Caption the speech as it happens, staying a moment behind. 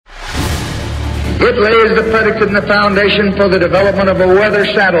It lays the predicate and the foundation for the development of a weather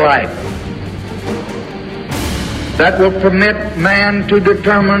satellite that will permit man to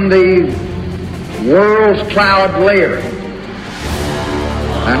determine the world's cloud layer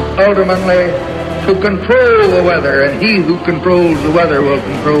and ultimately to control the weather, and he who controls the weather will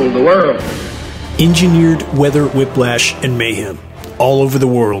control the world. Engineered weather whiplash and mayhem all over the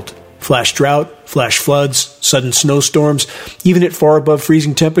world. Flash drought, flash floods, sudden snowstorms, even at far above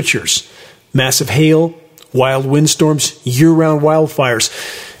freezing temperatures. Massive hail, wild windstorms, year-round wildfires.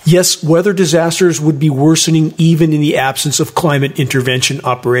 Yes, weather disasters would be worsening even in the absence of climate intervention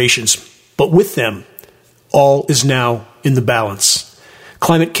operations. But with them, all is now in the balance.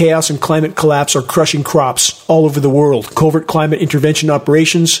 Climate chaos and climate collapse are crushing crops all over the world. Covert climate intervention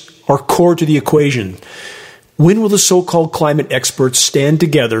operations are core to the equation. When will the so-called climate experts stand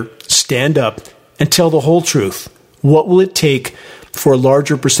together, stand up, and tell the whole truth? What will it take for a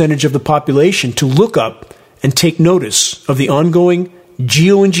larger percentage of the population to look up and take notice of the ongoing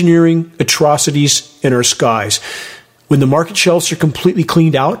geoengineering atrocities in our skies? When the market shelves are completely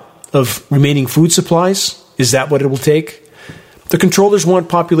cleaned out of remaining food supplies, is that what it will take? The controllers want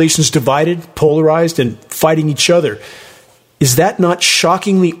populations divided, polarized, and fighting each other. Is that not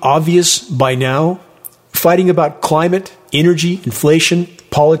shockingly obvious by now? Fighting about climate, energy, inflation,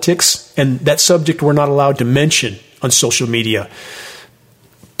 politics, and that subject we're not allowed to mention on social media.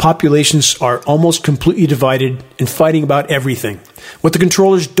 Populations are almost completely divided and fighting about everything. What the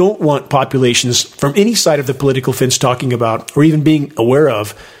controllers don't want populations from any side of the political fence talking about or even being aware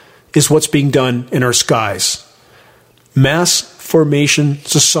of is what's being done in our skies. Mass formation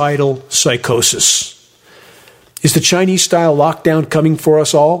societal psychosis. Is the Chinese-style lockdown coming for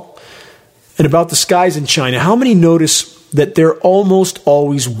us all? And about the skies in China, how many notice that they're almost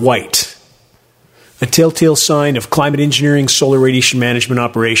always white? A telltale sign of climate engineering solar radiation management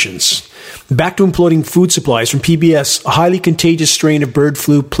operations. Back to imploding food supplies from PBS. A highly contagious strain of bird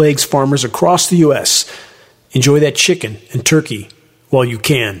flu plagues farmers across the U.S. Enjoy that chicken and turkey while you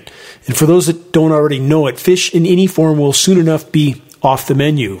can. And for those that don't already know it, fish in any form will soon enough be off the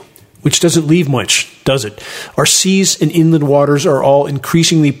menu, which doesn't leave much, does it? Our seas and inland waters are all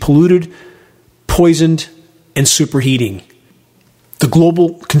increasingly polluted, poisoned, and superheating. The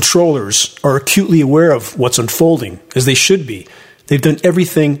global controllers are acutely aware of what's unfolding, as they should be. They've done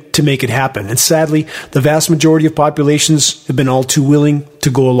everything to make it happen, and sadly, the vast majority of populations have been all too willing to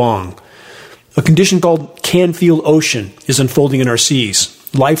go along. A condition called Canfield Ocean is unfolding in our seas.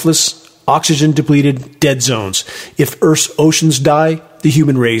 Lifeless, oxygen-depleted, dead zones. If Earth's oceans die, the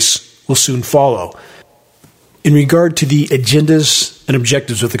human race will soon follow. In regard to the agendas and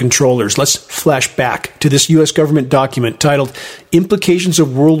objectives of the controllers, let's flash back to this U.S. government document titled Implications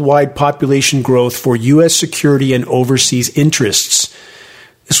of Worldwide Population Growth for U.S. Security and Overseas Interests.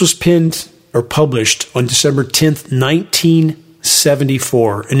 This was penned or published on December 10th,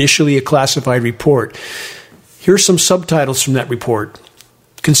 1974, initially a classified report. Here are some subtitles from that report.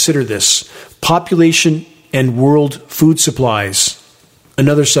 Consider this: Population and World Food Supplies.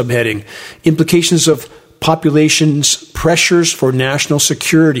 Another subheading: Implications of Population's Pressures for National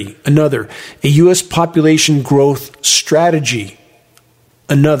Security. Another: A U.S. Population Growth Strategy.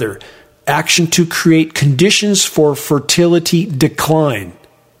 Another: Action to Create Conditions for Fertility Decline.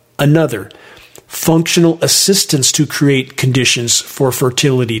 Another: Functional Assistance to Create Conditions for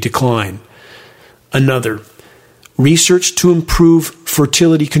Fertility Decline. Another: Research to Improve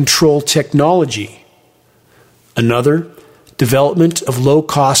Fertility Control Technology. Another: Development of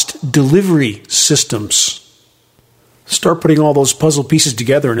low-cost delivery systems. Start putting all those puzzle pieces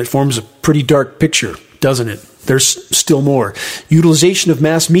together and it forms a pretty dark picture, doesn't it? There's still more. Utilization of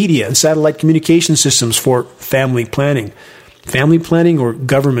mass media and satellite communication systems for family planning. Family planning or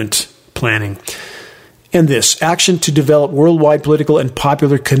government planning. And this: Action to develop worldwide political and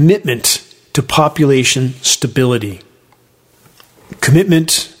popular commitment to population stability.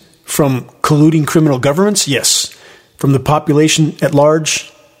 Commitment from colluding criminal governments? Yes. From the population at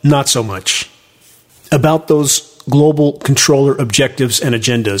large? Not so much. About those global controller objectives and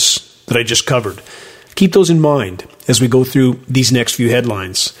agendas that I just covered. Keep those in mind as we go through these next few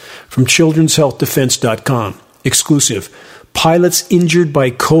headlines. From childrenshealthdefense.com. Exclusive. Pilots injured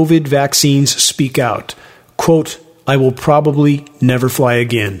by COVID vaccines speak out. Quote, I will probably never fly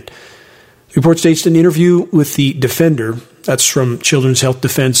again. The report states an interview with the Defender, that's from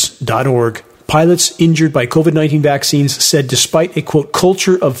childrenshealthdefense.org. Pilots injured by COVID-19 vaccines said despite a, quote,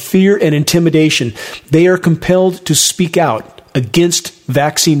 culture of fear and intimidation, they are compelled to speak out against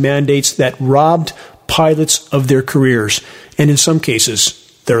vaccine mandates that robbed pilots of their careers and, in some cases,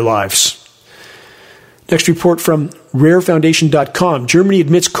 their lives. Next report from rarefoundation.com. Germany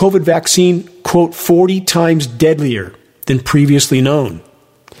admits COVID vaccine, quote, 40 times deadlier than previously known.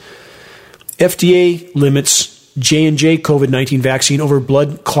 FDA limits J&J COVID-19 vaccine over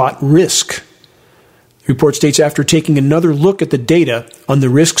blood clot risk. The report states after taking another look at the data on the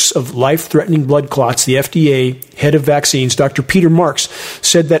risks of life-threatening blood clots, the FDA head of vaccines, Dr. Peter Marks,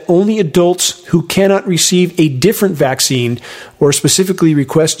 said that only adults who cannot receive a different vaccine or specifically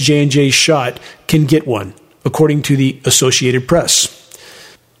request J&J's shot can get one, according to the Associated Press.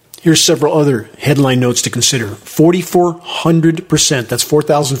 Here's several other headline notes to consider. 4,400%, that's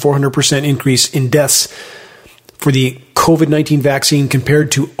 4,400% increase in deaths for the COVID-19 vaccine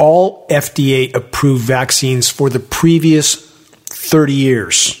compared to all FDA-approved vaccines for the previous 30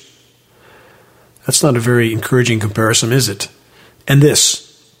 years. That's not a very encouraging comparison, is it? And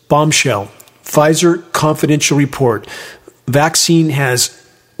this, bombshell, Pfizer confidential report. Vaccine has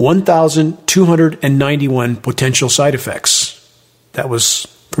 1,291 potential side effects. That was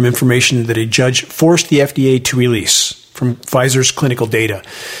from information that a judge forced the FDA to release from Pfizer's clinical data.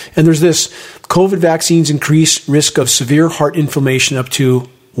 And there's this, COVID vaccines increase risk of severe heart inflammation up to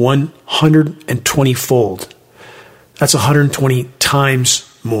 120-fold. That's 120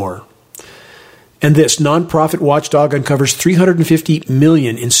 times more. And this, nonprofit watchdog uncovers $350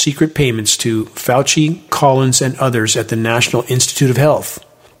 million in secret payments to Fauci, Collins, and others at the National Institute of Health.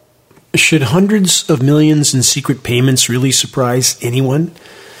 Should hundreds of millions in secret payments really surprise anyone?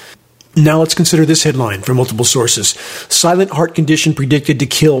 Now let's consider this headline from multiple sources. Silent heart condition predicted to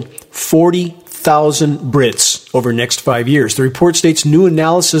kill 40,000 Brits over next 5 years. The report states new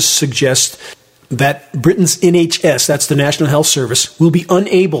analysis suggests that Britain's NHS, that's the National Health Service, will be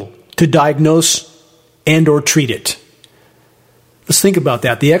unable to diagnose and or treat it. Let's think about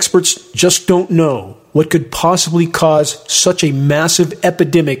that. The experts just don't know what could possibly cause such a massive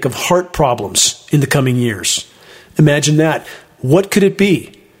epidemic of heart problems in the coming years. Imagine that. What could it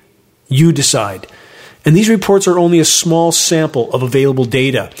be? You decide. And these reports are only a small sample of available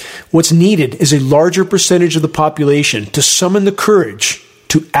data. What's needed is a larger percentage of the population to summon the courage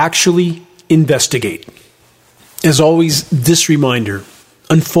to actually investigate. As always, this reminder,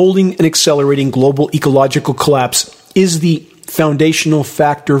 unfolding and accelerating global ecological collapse is the foundational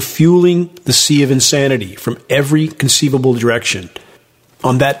factor fueling the sea of insanity from every conceivable direction.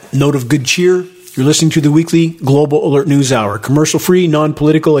 On that note of good cheer, you're listening to the weekly Global Alert News Hour, commercial-free,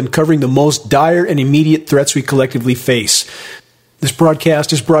 non-political, and covering the most dire and immediate threats we collectively face. This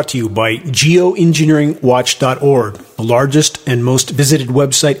broadcast is brought to you by geoengineeringwatch.org, the largest and most visited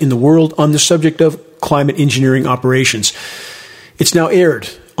website in the world on the subject of climate engineering operations. It's now aired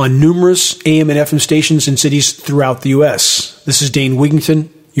on numerous AM and FM stations in cities throughout the U.S. This is Dane Wigington,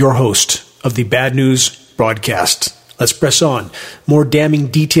 your host of the Bad News Broadcast. Let's press on. More damning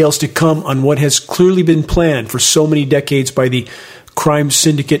details to come on what has clearly been planned for so many decades by the crime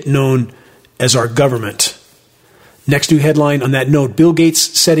syndicate known as our government. Next new headline on that note, Bill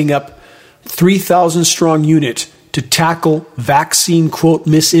Gates setting up 3,000-strong unit to tackle vaccine, quote,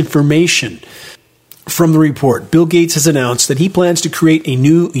 misinformation. From the report, Bill Gates has announced that he plans to create a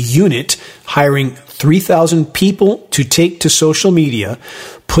new unit hiring 3,000 people to take to social media,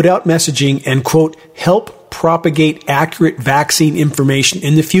 put out messaging, and, quote, help propagate accurate vaccine information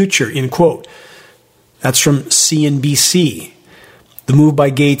in the future, end quote. That's from CNBC. The move by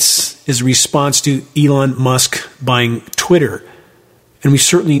Gates is a response to Elon Musk buying Twitter. And we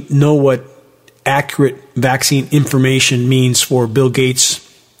certainly know what accurate vaccine information means for Bill Gates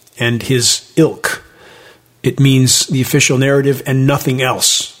and his ilk. It means the official narrative and nothing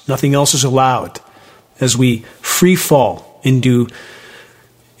else. Nothing else is allowed as we free fall into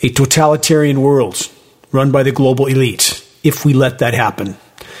a totalitarian world run by the global elite, if we let that happen.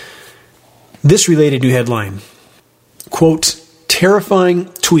 This related new headline, quote, terrifying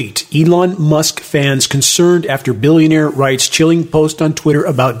tweet. Elon Musk fans concerned after billionaire writes chilling post on Twitter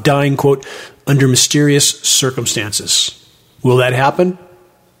about dying, quote, under mysterious circumstances. Will that happen?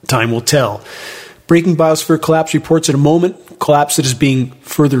 Time will tell. Breaking biosphere collapse reports in a moment. Collapse that is being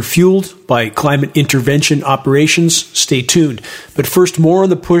further fueled by climate intervention operations. Stay tuned. But first, more on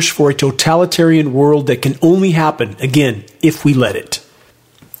the push for a totalitarian world that can only happen, again, if we let it.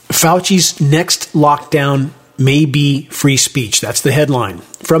 Fauci's next lockdown may be free speech. That's the headline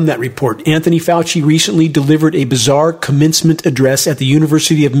from that report. Anthony Fauci recently delivered a bizarre commencement address at the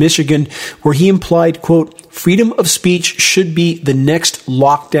University of Michigan where he implied, quote, freedom of speech should be the next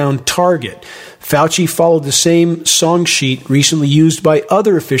lockdown target. Fauci followed the same song sheet recently used by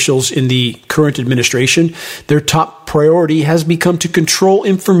other officials in the current administration. Their top priority has become to control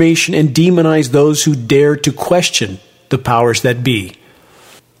information and demonize those who dare to question the powers that be.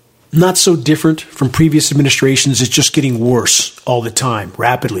 Not so different from previous administrations. It's just getting worse all the time,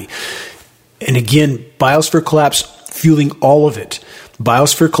 rapidly. And again, biosphere collapse fueling all of it.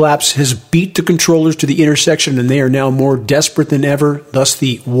 Biosphere collapse has beat the controllers to the intersection, and they are now more desperate than ever, thus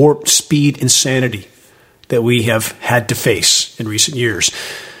the warp speed insanity that we have had to face in recent years.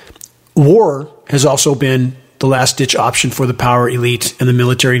 War has also been the last-ditch option for the power elite and the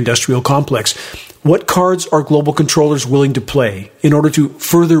military-industrial complex. What cards are global controllers willing to play in order to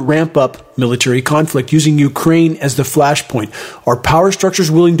further ramp up military conflict, using Ukraine as the flashpoint? Are power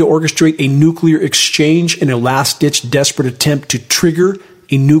structures willing to orchestrate a nuclear exchange in a last-ditch desperate attempt to trigger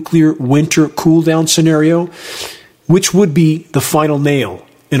a nuclear winter cool-down scenario? Which would be the final nail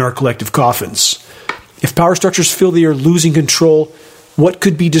in our collective coffins? If power structures feel they are losing control, what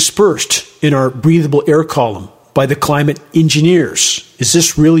could be dispersed in our breathable air column by the climate engineers? Is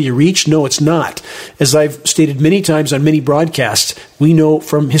this really a reach? No, it's not. As I've stated many times on many broadcasts, we know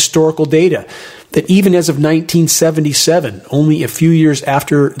from historical data that even as of 1977, only a few years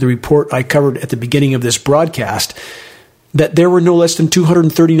after the report I covered at the beginning of this broadcast, that there were no less than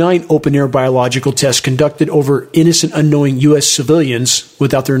 239 open-air biological tests conducted over innocent, unknowing U.S. civilians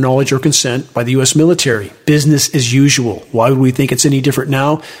without their knowledge or consent by the U.S. military. Business as usual. Why would we think it's any different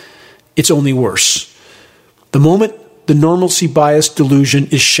now? It's only worse. The moment the normalcy bias delusion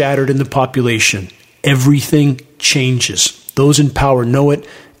is shattered in the population, everything changes. Those in power know it,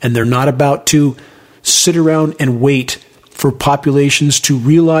 and they're not about to sit around and wait for populations to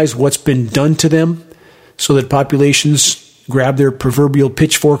realize what's been done to them so that populations grab their proverbial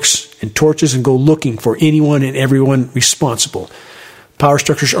pitchforks and torches and go looking for anyone and everyone responsible. Power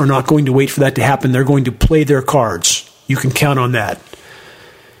structures are not going to wait for that to happen. They're going to play their cards. You can count on that.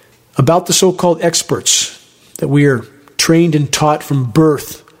 About the so-called experts that we are trained and taught from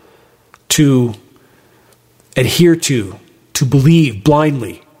birth to adhere to believe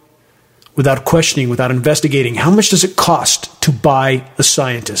blindly, without questioning, without investigating. How much does it cost to buy a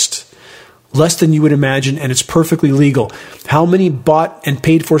scientist? Less than you would imagine, and it's perfectly legal. How many bought and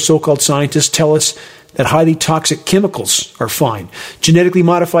paid for so-called scientists tell us that highly toxic chemicals are fine? Genetically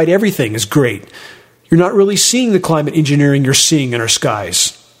modified everything is great. You're not really seeing the climate engineering you're seeing in our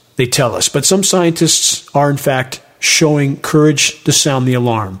skies, they tell us. But some scientists are, in fact, showing courage to sound the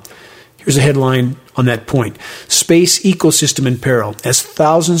alarm. Here's a headline on that point. Space ecosystem in peril as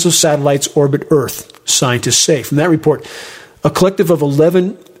thousands of satellites orbit Earth, scientists say. From that report, a collective of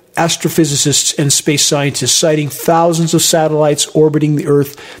 11 astrophysicists and space scientists citing thousands of satellites orbiting the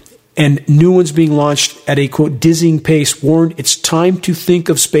Earth and new ones being launched at a, quote, dizzying pace, warned it's time to think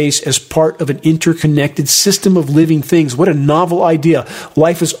of space as part of an interconnected system of living things. What a novel idea.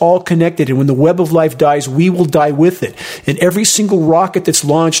 Life is all connected, and when the web of life dies, we will die with it. And every single rocket that's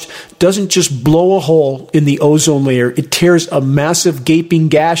launched doesn't just blow a hole in the ozone layer, it tears a massive gaping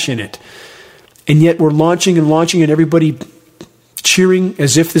gash in it. And yet we're launching, and everybody cheering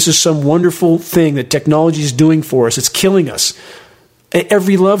as if this is some wonderful thing that technology is doing for us. It's killing us at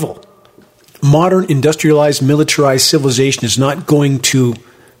every level. Modern, industrialized, militarized civilization is not going to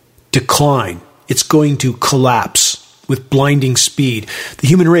decline. It's going to collapse with blinding speed. The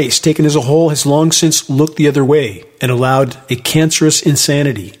human race, taken as a whole, has long since looked the other way and allowed a cancerous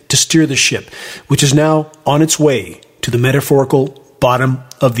insanity to steer the ship, which is now on its way to the metaphorical bottom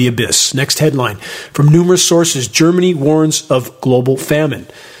of the abyss. Next headline. From numerous sources, Germany warns of global famine.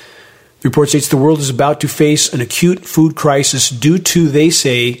 The report states the world is about to face an acute food crisis due to, they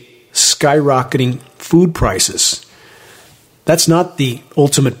say, skyrocketing food prices. That's not the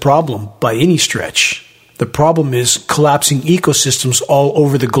ultimate problem by any stretch. The problem is collapsing ecosystems all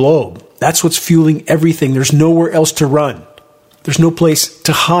over the globe. That's what's fueling everything. There's nowhere else to run. There's no place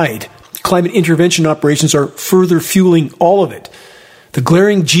to hide. Climate intervention operations are further fueling all of it. The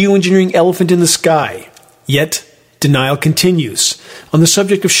glaring geoengineering elephant in the sky. Yet, denial continues. On the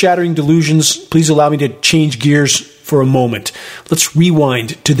subject of shattering delusions, please allow me to change gears for a moment. Let's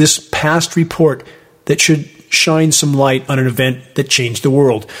rewind to this past report that should shine some light on an event that changed the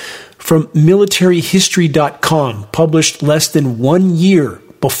world. From militaryhistory.com, published less than 1 year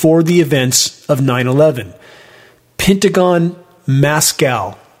before the events of 9/11. Pentagon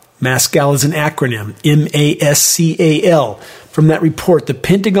MASCAL. MASCAL is an acronym, MASCAL. From that report, the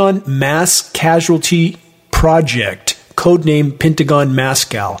Pentagon Mass Casualty Project, codename Pentagon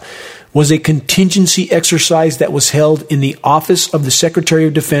MASCAL, was a contingency exercise that was held in the Office of the Secretary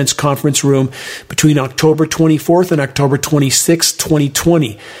of Defense conference room between October 24th and October 26th,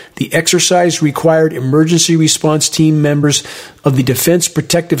 2020. The exercise required emergency response team members of the Defense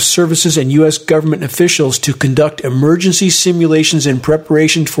Protective Services and U.S. government officials to conduct emergency simulations in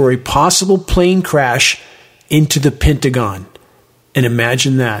preparation for a possible plane crash into the Pentagon. And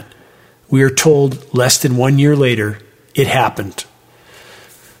imagine that. We are told less than 1 year later, it happened.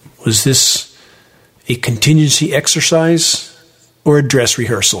 Was this a contingency exercise, or a dress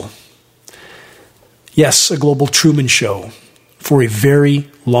rehearsal? Yes, a global Truman Show for a very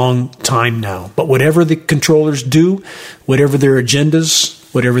long time now. But whatever the controllers do, whatever their agendas,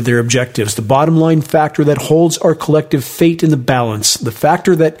 whatever their objectives, the bottom line factor that holds our collective fate in the balance, the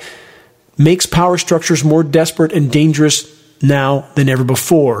factor that makes power structures more desperate and dangerous now than ever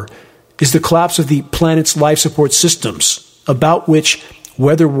before, is the collapse of the planet's life support systems, about which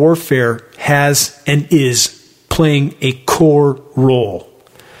weather warfare has and is playing a core role.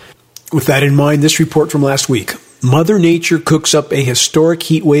 With that in mind, this report from last week. Mother Nature cooks up a historic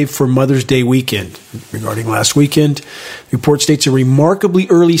heat wave for Mother's Day weekend. Regarding last weekend, the report states a remarkably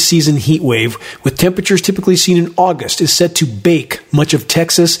early season heat wave with temperatures typically seen in August is set to bake much of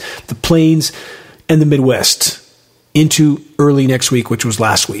Texas, the Plains, and the Midwest into early next week, which was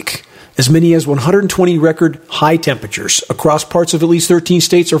last week. As many as 120 record high temperatures across parts of at least 13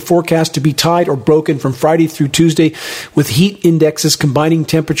 states are forecast to be tied or broken from Friday through Tuesday, with heat indexes combining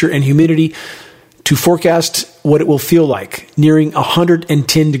temperature and humidity to forecast what it will feel like, nearing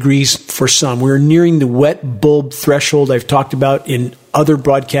 110 degrees for some. We're nearing the wet bulb threshold I've talked about in other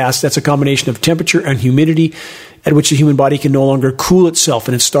broadcasts. That's a combination of temperature and humidity at which the human body can no longer cool itself,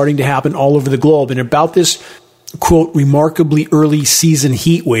 and it's starting to happen all over the globe. And about this, quote, remarkably early season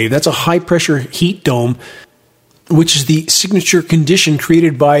heat wave, that's a high-pressure heat dome, which is the signature condition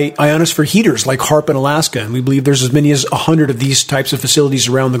created by ionosphere heaters like HAARP in Alaska. And we believe there's as many as 100 of these types of facilities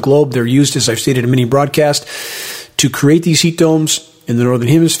around the globe. They're used, as I've stated in many broadcasts, to create these heat domes. In the northern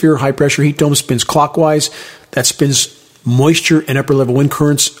hemisphere, high-pressure heat dome spins clockwise. That spins moisture and upper-level wind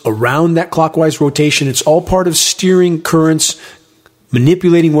currents around that clockwise rotation. It's all part of steering currents,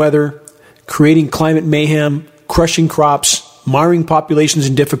 manipulating weather, creating climate mayhem, crushing crops, marring populations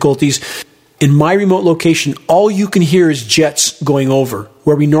and difficulties. In my remote location, all you can hear is jets going over,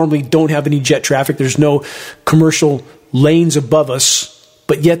 where we normally don't have any jet traffic. There's no commercial lanes above us,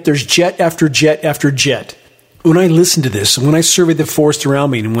 but yet there's jet after jet after jet. When I listen to this, and when I survey the forest around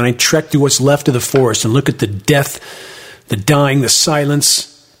me, and when I trek through what's left of the forest and look at the death, the dying, the silence,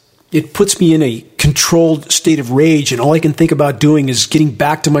 it puts me in a controlled state of rage, and all I can think about doing is getting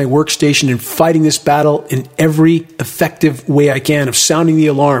back to my workstation and fighting this battle in every effective way I can, of sounding the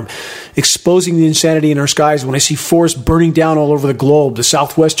alarm, exposing the insanity in our skies. When I see forests burning down all over the globe, the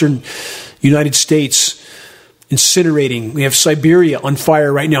southwestern United States incinerating. We have Siberia on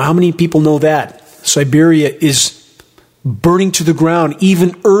fire right now. How many people know that? Siberia is burning to the ground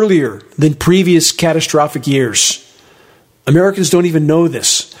even earlier than previous catastrophic years. Americans don't even know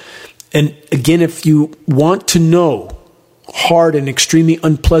this. And again, if you want to know hard and extremely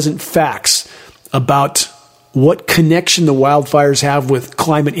unpleasant facts about what connection the wildfires have with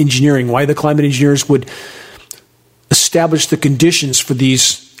climate engineering, why the climate engineers would establish the conditions for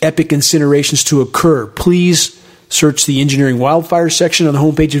these epic incinerations to occur, please search the engineering wildfires section on the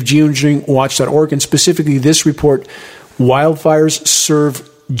homepage of geoengineeringwatch.org, and specifically this report, Wildfires Serve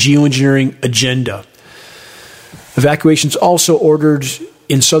Geoengineering Agenda. Evacuations also ordered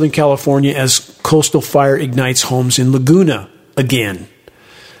in Southern California as coastal fire ignites homes in Laguna again.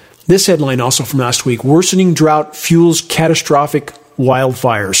 This headline also from last week, worsening drought fuels catastrophic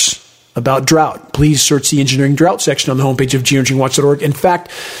wildfires. About drought, please search the engineering drought section on the homepage of geoengineeringwatch.org. In fact,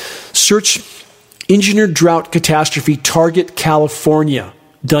 search engineered drought catastrophe target California,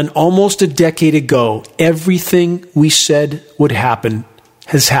 done almost a decade ago. Everything we said would happen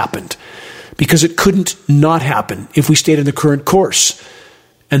has happened, because it couldn't not happen if we stayed in the current course.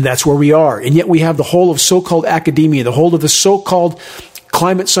 And that's where we are. And yet we have the whole of so-called academia, the whole of the so-called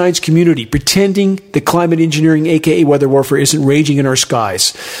climate science community pretending that climate engineering, aka weather warfare, isn't raging in our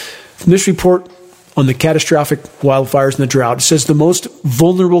skies. From this report on the catastrophic wildfires and the drought, it says the most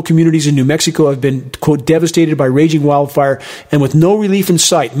vulnerable communities in New Mexico have been, quote, devastated by raging wildfire, and with no relief in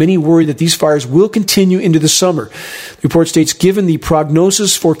sight, many worry that these fires will continue into the summer. The report states, given the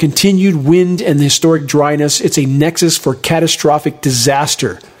prognosis for continued wind and the historic dryness, it's a nexus for catastrophic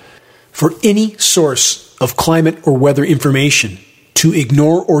disaster. For any source of climate or weather information to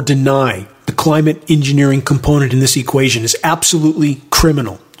ignore or deny the climate engineering component in this equation is absolutely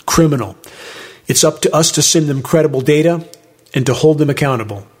criminal. It's up to us to send them credible data and to hold them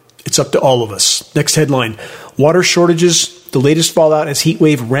accountable. It's up to all of us. Next headline, water shortages, the latest fallout as heat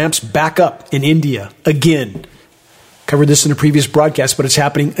wave ramps back up in India again. Covered this in a previous broadcast, but it's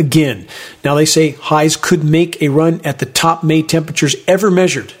happening again. Now they say highs could make a run at the top May temperatures ever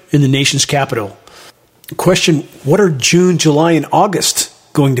measured in the nation's capital. Question, what are June, July, and August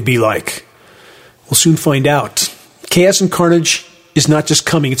going to be like? We'll soon find out. Chaos and carnage is not just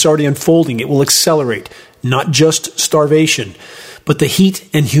coming, it's already unfolding. It will accelerate, not just starvation, but the heat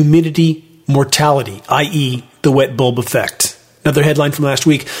and humidity mortality, i.e. the wet bulb effect. Another headline from last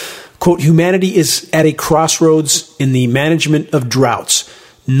week, quote, humanity is at a crossroads in the management of droughts.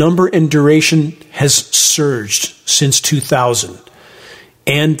 Number and duration has surged since 2000.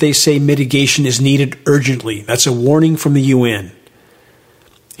 And they say mitigation is needed urgently. That's a warning from the UN.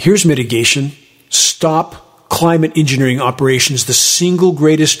 Here's mitigation. Stop climate engineering operations, the single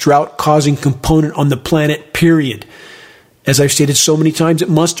greatest drought-causing component on the planet, period. As I've stated so many times, it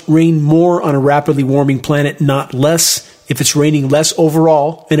must rain more on a rapidly warming planet, not less. If it's raining less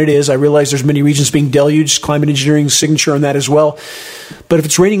overall, and it is, I realize there's many regions being deluged, climate engineering's signature on that as well. But if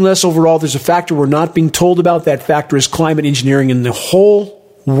it's raining less overall, there's a factor we're not being told about. That factor is climate engineering in the whole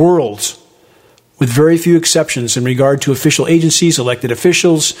world, with very few exceptions in regard to official agencies, elected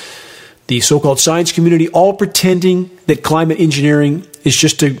officials, the so-called science community, all pretending that climate engineering is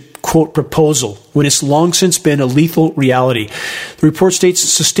just a, quote, proposal, when it's long since been a lethal reality. The report states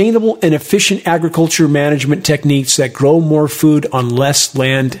sustainable and efficient agriculture management techniques that grow more food on less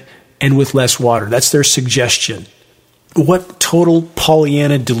land and with less water. That's their suggestion. What total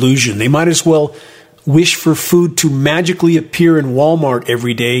Pollyanna delusion. They might as well wish for food to magically appear in Walmart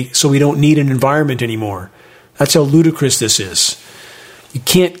every day so we don't need an environment anymore. That's how ludicrous this is. You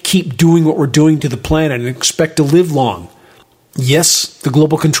can't keep doing what we're doing to the planet and expect to live long. Yes, the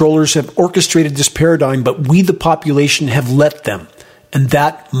global controllers have orchestrated this paradigm, but we, the population, have let them. And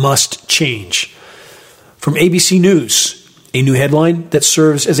that must change. From ABC News, a new headline that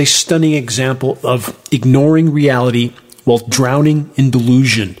serves as a stunning example of ignoring reality while drowning in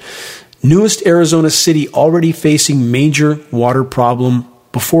delusion. Newest Arizona city already facing major water problem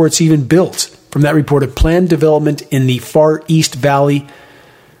before it's even built. From that report, a planned development in the Far East Valley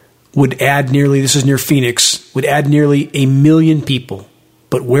would add nearly, this is near Phoenix, would add nearly 1 million people.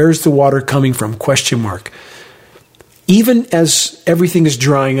 But where's the water coming from? Question mark. Even as everything is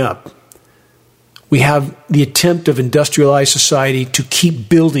drying up, we have the attempt of industrialized society to keep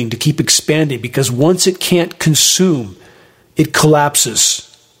building, to keep expanding, because once it can't consume, it collapses.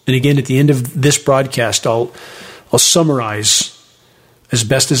 And again, at the end of this broadcast, I'll summarize as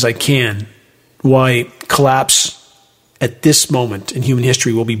best as I can why collapse at this moment in human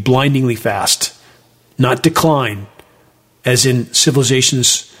history will be blindingly fast, not decline, as in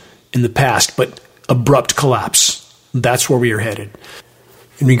civilizations in the past, but abrupt collapse. That's where we are headed.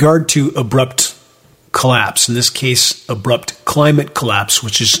 In regard to abrupt collapse, in this case, abrupt climate collapse,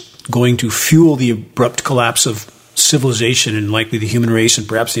 which is going to fuel the abrupt collapse of civilization and likely the human race and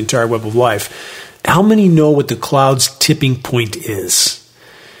perhaps the entire web of life, how many know what the cloud's tipping point is?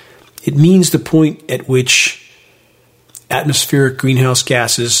 It means the point at which atmospheric greenhouse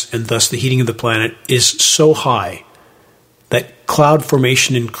gases, and thus the heating of the planet, is so high that cloud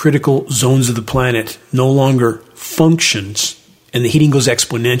formation in critical zones of the planet no longer functions and the heating goes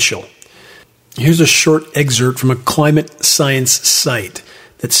exponential. Here's a short excerpt from a climate science site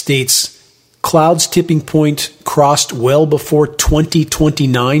that states, cloud's tipping point crossed well before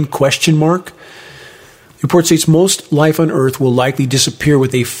 2029, question mark. The report states most life on Earth will likely disappear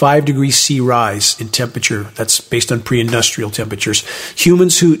with a 5-degree C rise in temperature. That's based on pre-industrial temperatures.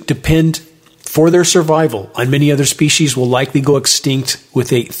 Humans who depend for their survival on many other species will likely go extinct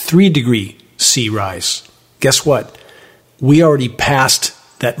with a 3-degree C rise. Guess what? We already passed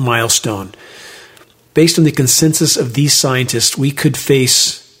that milestone. Based on the consensus of these scientists, we could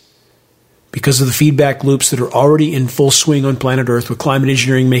face, because of the feedback loops that are already in full swing on planet Earth, with climate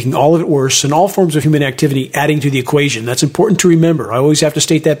engineering making all of it worse and all forms of human activity adding to the equation. That's important to remember. I always have to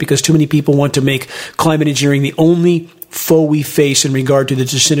state that because too many people want to make climate engineering the only foe we face in regard to the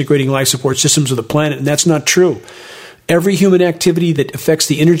disintegrating life support systems of the planet, and that's not true. Every human activity that affects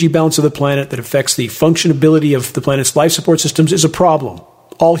the energy balance of the planet, that affects the functionability of the planet's life support systems, is a problem.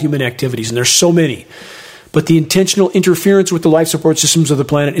 All human activities, and there's so many. But the intentional interference with the life support systems of the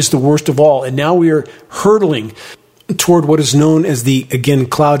planet is the worst of all. And now we are hurtling toward what is known as the, again,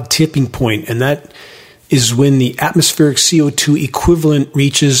 cloud tipping point. And that is when the atmospheric CO2 equivalent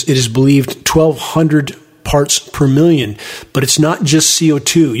reaches, it is believed, 1,200 parts per million. But it's not just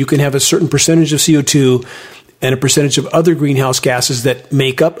CO2. You can have a certain percentage of CO2 and a percentage of other greenhouse gases that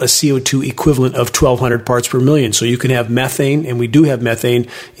make up a CO2 equivalent of 1,200 parts per million. So you can have methane, and we do have methane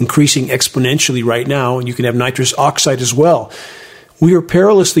increasing exponentially right now, and you can have nitrous oxide as well. We are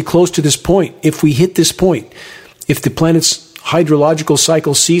perilously close to this point. If we hit this point, if the planet's hydrological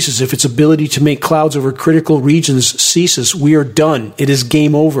cycle ceases, if its ability to make clouds over critical regions ceases, we are done. It is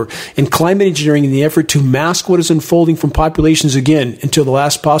game over. And climate engineering, in the effort to mask what is unfolding from populations again until the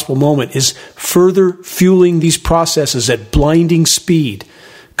last possible moment, is further fueling these processes at blinding speed,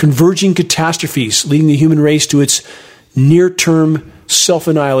 converging catastrophes, leading the human race to its near-term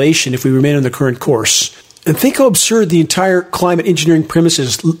self-annihilation if we remain on the current course. And think how absurd the entire climate engineering premise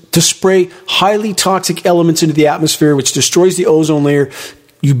is to spray highly toxic elements into the atmosphere, which destroys the ozone layer,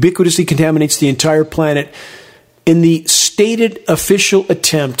 ubiquitously contaminates the entire planet, in the stated official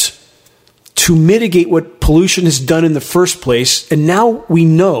attempt to mitigate what pollution has done in the first place. And now we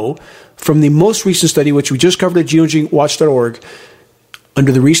know from the most recent study, which we just covered at geoengineeringwatch.org,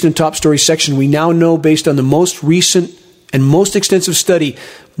 under the recent and top stories section, we now know based on the most recent and most extensive study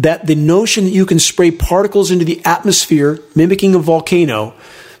that the notion that you can spray particles into the atmosphere, mimicking a volcano,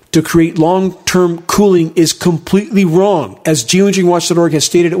 to create long-term cooling is completely wrong. As geoengineeringwatch.org has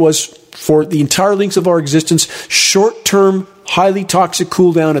stated it was for the entire length of our existence, short-term, highly toxic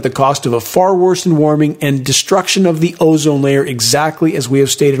cool down at the cost of a far worse than warming and destruction of the ozone layer, exactly as we have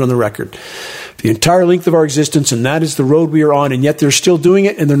stated on the record. The entire length of our existence, and that is the road we are on, and yet they're still doing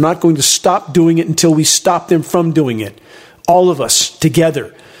it, and they're not going to stop doing it until we stop them from doing it. All of us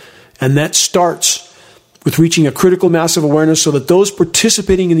together. And that starts with reaching a critical mass of awareness so that those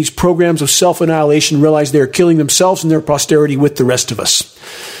participating in these programs of self-annihilation realize they are killing themselves and their posterity with the rest of us.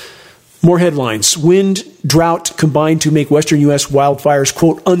 More headlines. Wind, drought combined to make Western U.S. wildfires,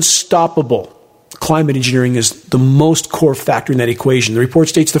 quote, unstoppable. Climate engineering is the most core factor in that equation. The report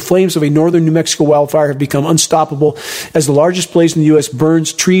states the flames of a northern New Mexico wildfire have become unstoppable as the largest blaze in the U.S.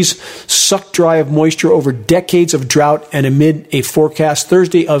 burns. Trees suck dry of moisture over decades of drought, and amid a forecast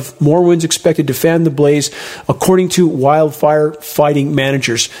Thursday of more winds expected to fan the blaze, according to wildfire fighting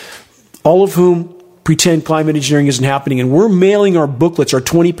managers, all of whom pretend climate engineering isn't happening. And we're mailing our booklets, our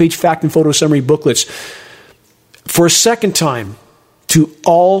 20-page fact and photo summary booklets, for a second time to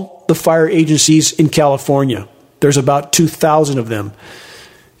all the fire agencies in California. There's about 2,000 of them.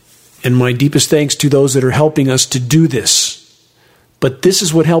 And my deepest thanks to those that are helping us to do this. But this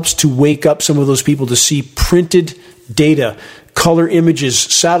is what helps to wake up some of those people to see printed data, color images,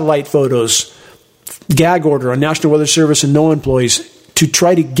 satellite photos, gag order on National Weather Service and NOAA employees to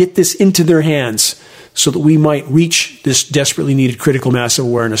try to get this into their hands so that we might reach this desperately needed critical mass of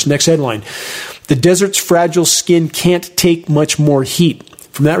awareness. Next headline. The desert's fragile skin can't take much more heat.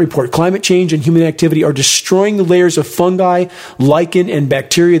 From that report, climate change and human activity are destroying the layers of fungi, lichen, and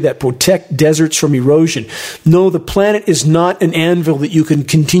bacteria that protect deserts from erosion. No, the planet is not an anvil that you can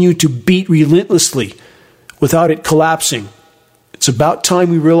continue to beat relentlessly without it collapsing. It's about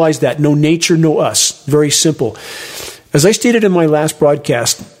time we realize that. No nature, no us. Very simple. As I stated in my last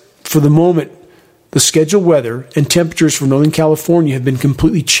broadcast, for the moment, the scheduled weather and temperatures for Northern California have been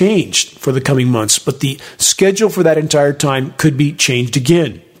completely changed for the coming months, but the schedule for that entire time could be changed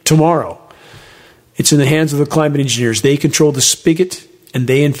again tomorrow. It's in the hands of the climate engineers. They control the spigot, and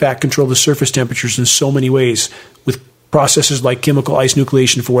they, in fact, control the surface temperatures in so many ways with processes like chemical ice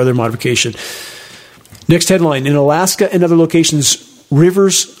nucleation for weather modification. Next headline. In Alaska and other locations,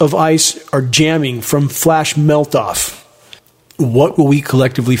 rivers of ice are jamming from flash melt-off. What will we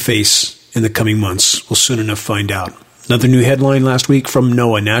collectively face in the coming months? We'll soon enough find out. Another new headline last week from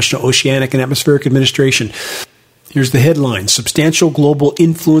NOAA, National Oceanic and Atmospheric Administration. Here's the headline. Substantial global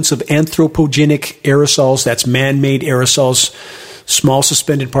influence of anthropogenic aerosols, that's man-made aerosols, small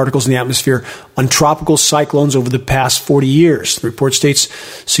suspended particles in the atmosphere, on tropical cyclones over the past 40 years. The report states,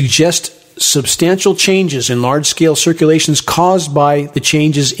 suggest substantial changes in large-scale circulations caused by the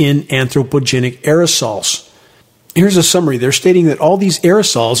changes in anthropogenic aerosols. Here's a summary. They're stating that all these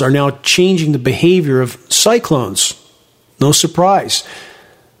aerosols are now changing the behavior of cyclones. No surprise.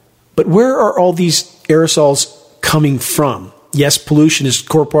 But where are all these aerosols coming from? Yes, pollution is a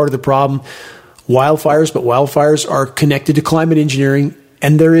core part of the problem. Wildfires, but wildfires are connected to climate engineering,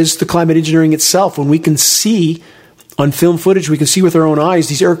 and there is the climate engineering itself. When we can see on film footage, we can see with our own eyes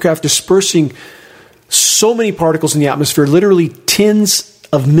these aircraft dispersing so many particles in the atmosphere, literally tens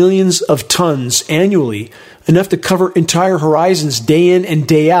of millions of tons annually, enough to cover entire horizons day in and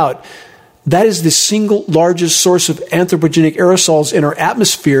day out. That is the single largest source of anthropogenic aerosols in our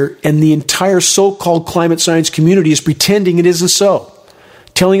atmosphere, and the entire so-called climate science community is pretending it isn't so,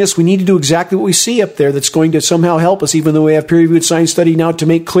 telling us we need to do exactly what we see up there that's going to somehow help us, even though we have peer-reviewed science study now to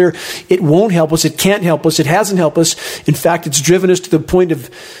make clear it won't help us, it can't help us, it hasn't helped us. In fact, it's driven us to the point of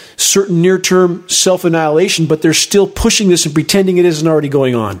certain near-term self-annihilation, but they're still pushing this and pretending it isn't already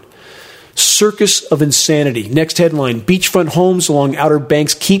going on. Circus of insanity. Next headline. Beachfront homes along Outer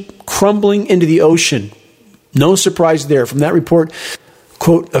Banks keep crumbling into the ocean. No surprise there. From that report,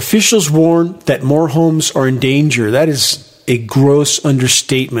 quote, officials warn that more homes are in danger. That is a gross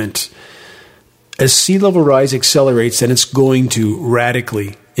understatement. As sea level rise accelerates, and it's going to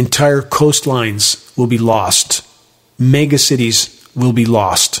radically, entire coastlines will be lost. Megacities will be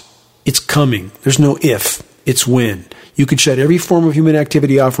lost. It's coming. There's no if. its win. You could shut every form of human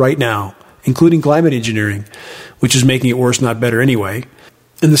activity off right now, including climate engineering, which is making it worse, not better anyway.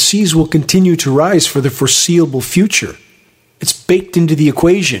 And the seas will continue to rise for the foreseeable future. It's baked into the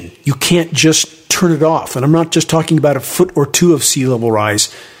equation. You can't just turn it off. And I'm not just talking about a foot or two of sea level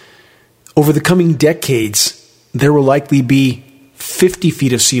rise. Over the coming decades, there will likely be 50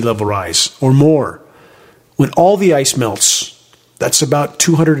 feet of sea level rise or more. When all the ice melts, that's about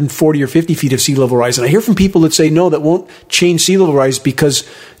 240 or 50 feet of sea level rise. And I hear from people that say, no, that won't change sea level rise because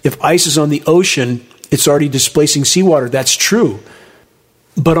if ice is on the ocean, it's already displacing seawater. That's true.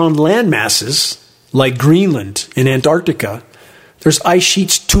 But on land masses, like Greenland and Antarctica, there's ice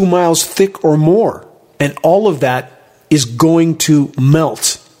sheets 2 miles thick or more. And all of that is going to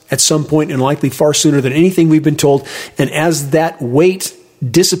melt at some point and likely far sooner than anything we've been told. And as that weight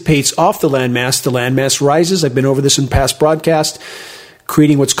dissipates off the landmass rises. I've been over this in past broadcasts,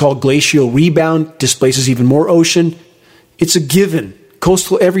 creating what's called glacial rebound, displaces even more ocean. It's a given.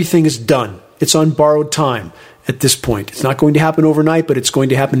 Coastal everything is done. It's on borrowed time at this point. It's not going to happen overnight, but it's going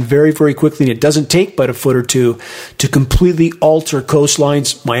to happen very, very quickly. And it doesn't take but a foot or two to completely alter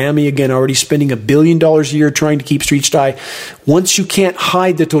coastlines. Miami, again, already spending $1 billion a year trying to keep streets dry. Once you can't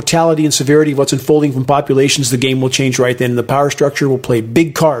hide the totality and severity of what's unfolding from populations, the game will change right then. The power structure will play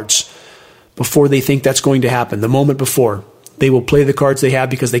big cards before they think that's going to happen. The moment before, they will play the cards they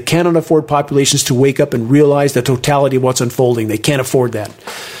have because they cannot afford populations to wake up and realize the totality of what's unfolding. They can't afford that.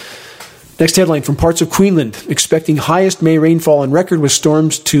 Next headline from parts of Queensland, expecting highest May rainfall on record with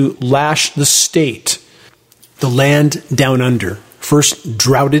storms to lash the state. The land down under, first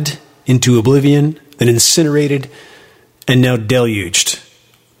droughted into oblivion, then incinerated, and now deluged.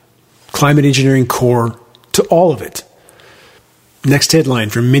 Climate engineering core to all of it. Next headline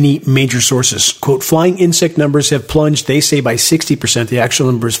from many major sources. Quote, flying insect numbers have plunged, they say, by 60%. The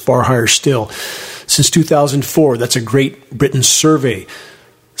actual number is far higher still. Since 2004, that's a Great Britain survey.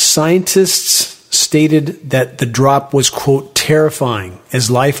 Scientists stated that the drop was, quote, terrifying,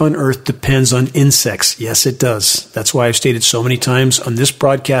 as life on Earth depends on insects. Yes, it does. That's why I've stated so many times on this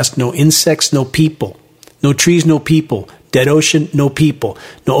broadcast, no insects, no people. No trees, no people. Dead ocean, no people.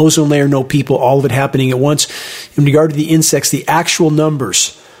 No ozone layer, no people. All of it happening at once. In regard to the insects, the actual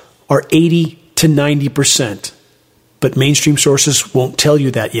numbers are 80 to 90%. But mainstream sources won't tell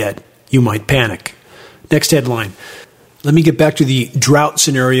you that yet. You might panic. Next headline. Let me get back to the drought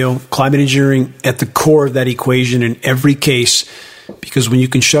scenario, climate engineering at the core of that equation in every case, because when you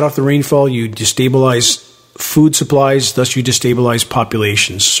can shut off the rainfall, you destabilize food supplies, thus you destabilize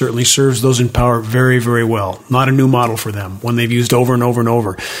populations. Certainly serves those in power very, very well. Not a new model for them, one they've used over and over and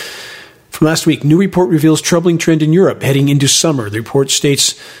over. From last week, new report reveals troubling trend in Europe heading into summer. The report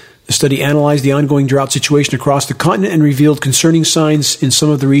states the study analyzed the ongoing drought situation across the continent and revealed concerning signs in some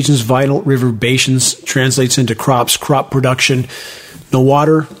of the region's vital river basins. Translates into crops, crop production, no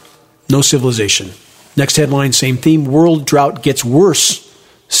water, no civilization. Next headline, same theme, world drought gets worse.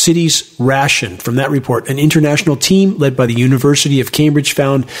 Cities ration. From that report, an international team led by the University of Cambridge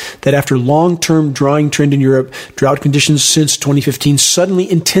found that after long-term drying trend in Europe, drought conditions since 2015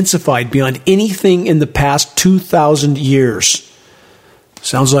 suddenly intensified beyond anything in the past 2,000 years.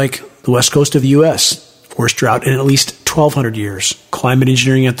 Sounds like the west coast of the U.S. Worst drought in at least 1,200 years. Climate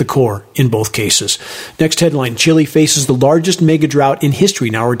engineering at the core in both cases. Next headline, Chile faces the largest mega drought in history.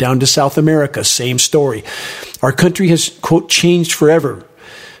 Now we're down to South America. Same story. Our country has, quote, changed forever.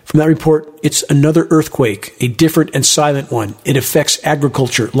 From that report, it's another earthquake, a different and silent one. It affects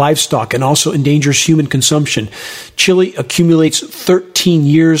agriculture, livestock, and also endangers human consumption. Chile accumulates 13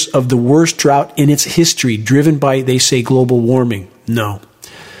 years of the worst drought in its history, driven by, they say, global warming. No.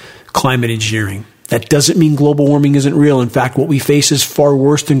 Climate engineering. That doesn't mean global warming isn't real. In fact, what we face is far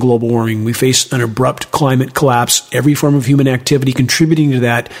worse than global warming. We face an abrupt climate collapse, every form of human activity contributing to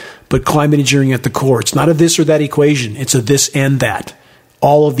that, but climate engineering at the core. It's not a this or that equation. It's a this and that.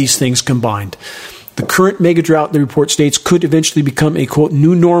 All of these things combined. The current mega drought, the report states, could eventually become a, quote,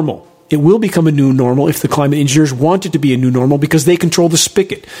 new normal. It will become a new normal if the climate engineers want it to be a new normal because they control the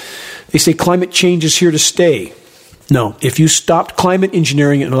spigot. They say climate change is here to stay. No, if you stopped climate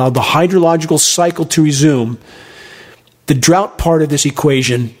engineering and allowed the hydrological cycle to resume, the drought part of this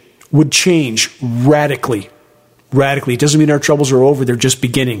equation would change radically. Radically. It doesn't mean our troubles are over, they're just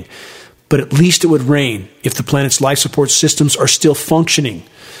beginning. But at least it would rain if the planet's life support systems are still functioning.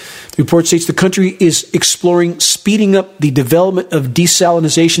 The report states the country is exploring speeding up the development of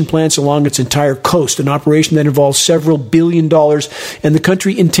desalination plants along its entire coast, an operation that involves several $1 billion, and the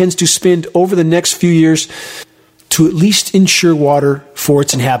country intends to spend over the next few years to at least ensure water for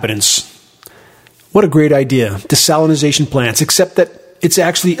its inhabitants. What a great idea, desalination plants, except that it's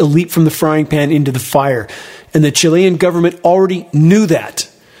actually a leap from the frying pan into the fire. And the Chilean government already knew that.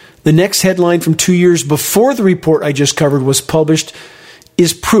 The next headline from 2 years before the report I just covered was published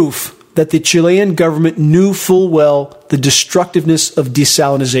is proof that the Chilean government knew full well the destructiveness of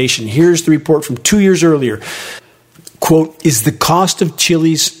desalination. Here's the report from 2 years earlier. Quote, is the cost of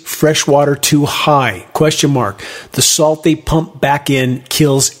Chile's fresh water too high? Question mark. The salt they pump back in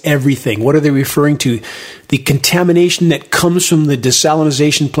kills everything. What are they referring to? The contamination that comes from the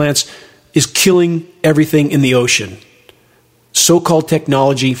desalination plants is killing everything in the ocean. So-called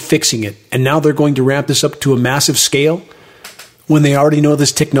technology fixing it. And now they're going to ramp this up to a massive scale when they already know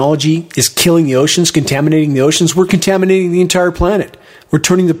this technology is killing the oceans, contaminating the oceans. We're contaminating the entire planet. We're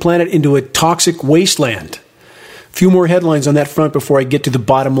turning the planet into a toxic wasteland. A few more headlines on that front before I get to the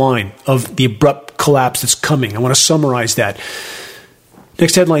bottom line of the abrupt collapse that's coming. I want to summarize that.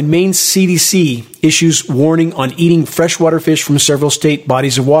 Next headline, Maine CDC issues warning on eating freshwater fish from several state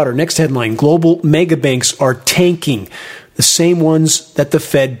bodies of water. Next headline, global megabanks are tanking, the same ones that the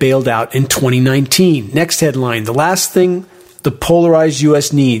Fed bailed out in 2019. Next headline, the last thing the polarized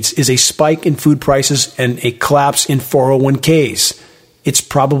U.S. needs is a spike in food prices and a collapse in 401ks. It's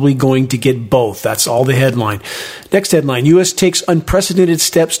probably going to get both. That's all the headline. Next headline, U.S. takes unprecedented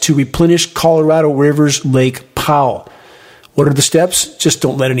steps to replenish Colorado River's Lake Powell. What are the steps? Just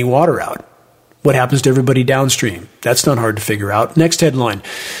don't let any water out. What happens to everybody downstream? That's not hard to figure out. Next headline,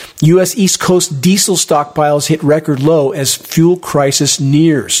 U.S. East Coast diesel stockpiles hit record low as fuel crisis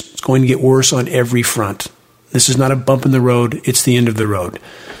nears. It's going to get worse on every front. This is not a bump in the road. It's the end of the road.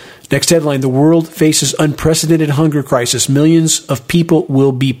 Next headline, the world faces unprecedented hunger crisis. Millions of people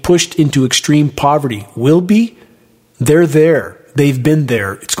will be pushed into extreme poverty. Will be? They're there. They've been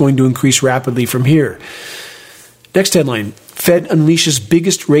there. It's going to increase rapidly from here. Next headline, Fed unleashes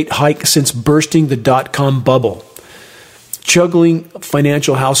biggest rate hike since bursting the dot-com bubble. Juggling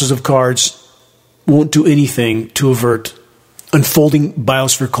financial houses of cards won't do anything to avert unfolding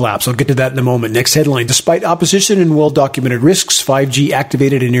biosphere collapse. I'll get to that in a moment. Next headline, despite opposition and well-documented risks, 5G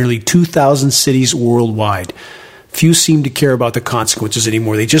activated in nearly 2,000 cities worldwide. Few seem to care about the consequences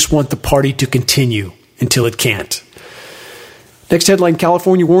anymore. They just want the party to continue until it can't. Next headline,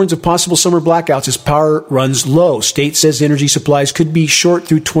 California warns of possible summer blackouts as power runs low. State says energy supplies could be short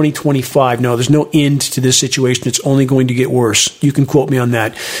through 2025. No, there's no end to this situation. It's only going to get worse. You can quote me on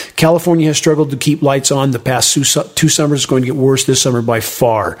that. California has struggled to keep lights on the past two summers. It's going to get worse this summer by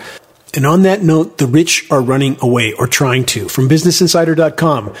far. And on that note, the rich are running away, or trying to. From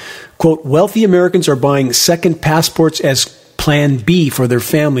BusinessInsider.com, quote, wealthy Americans are buying second passports as Plan B for their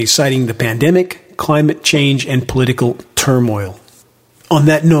families, citing the pandemic, climate change, and political turmoil. On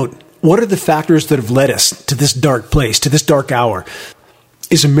that note, what are the factors that have led us to this dark place, to this dark hour?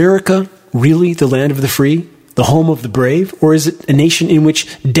 Is America really the land of the free, the home of the brave, or is it a nation in which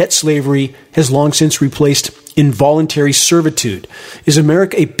debt slavery has long since replaced involuntary servitude? Is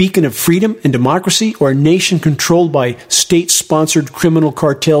America a beacon of freedom and democracy, or a nation controlled by state-sponsored criminal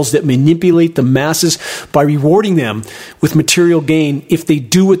cartels that manipulate the masses by rewarding them with material gain if they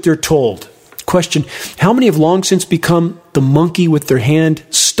do what they're told? Question, how many have long since become the monkey with their hand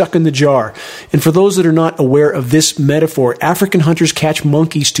stuck in the jar? And for those that are not aware of this metaphor, African hunters catch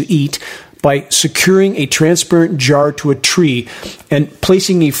monkeys to eat by securing a transparent jar to a tree and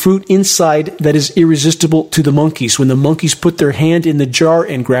placing a fruit inside that is irresistible to the monkeys. When the monkeys put their hand in the jar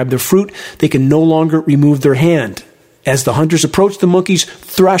and grab the fruit, they can no longer remove their hand. As the hunters approach, the monkeys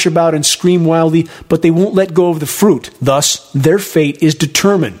thrash about and scream wildly, but they won't let go of the fruit. Thus, their fate is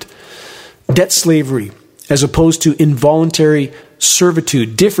determined. Debt slavery, as opposed to involuntary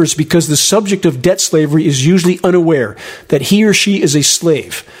servitude, differs because the subject of debt slavery is usually unaware that he or she is a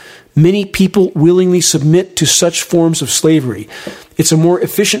slave. Many people willingly submit to such forms of slavery. It's a more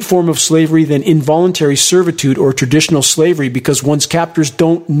efficient form of slavery than involuntary servitude or traditional slavery because one's captors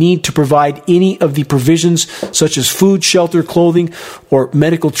don't need to provide any of the provisions such as food, shelter, clothing, or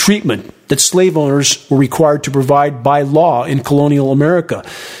medical treatment that slave owners were required to provide by law in colonial America.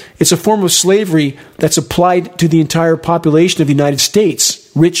 It's a form of slavery that's applied to the entire population of the United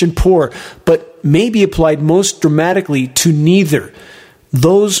States, rich and poor, but may be applied most dramatically to neither.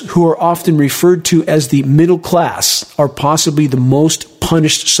 Those who are often referred to as the middle class are possibly the most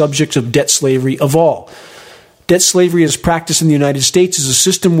punished subjects of debt slavery of all. Debt slavery as practiced in the United States is a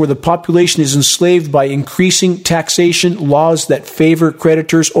system where the population is enslaved by increasing taxation laws that favor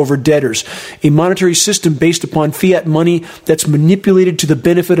creditors over debtors, a monetary system based upon fiat money that's manipulated to the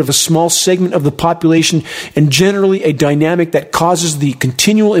benefit of a small segment of the population, and generally a dynamic that causes the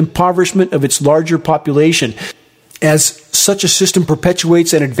continual impoverishment of its larger population. As such a system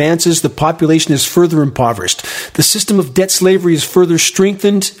perpetuates and advances, the population is further impoverished. The system of debt slavery is further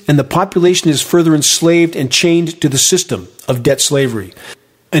strengthened, and the population is further enslaved and chained to the system of debt slavery.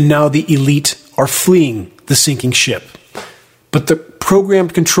 And now the elite are fleeing the sinking ship. But the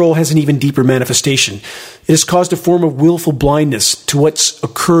programmed control has an even deeper manifestation. It has caused a form of willful blindness to what's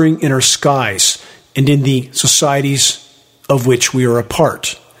occurring in our skies and in the societies of which we are a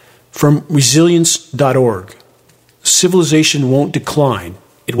part. From resilience.org. Civilization won't decline.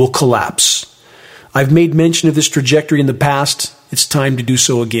 It will collapse. I've made mention of this trajectory in the past. It's time to do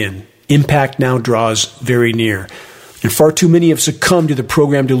so again. Impact now draws very near. And far too many have succumbed to the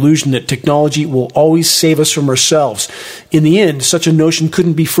programmed delusion that technology will always save us from ourselves. In the end, such a notion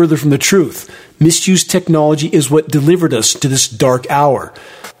couldn't be further from the truth. Misused technology is what delivered us to this dark hour.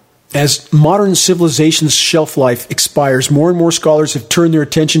 As modern civilization's shelf life expires, more and more scholars have turned their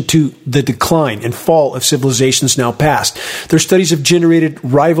attention to the decline and fall of civilizations now past. Their studies have generated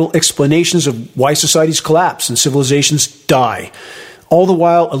rival explanations of why societies collapse and civilizations die. All the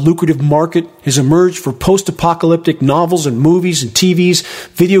while, a lucrative market has emerged for post-apocalyptic novels and movies and TVs,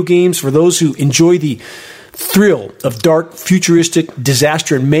 video games for those who enjoy the thrill of dark, futuristic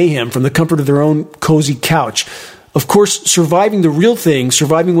disaster and mayhem from the comfort of their own cozy couch. Of course, surviving the real thing,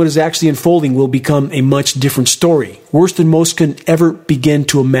 surviving what is actually unfolding, will become a much different story, worse than most can ever begin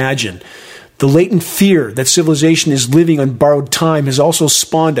to imagine. The latent fear that civilization is living on borrowed time has also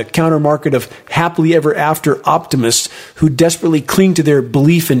spawned a countermarket of happily ever after optimists who desperately cling to their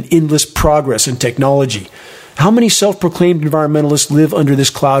belief in endless progress and technology. How many self-proclaimed environmentalists live under this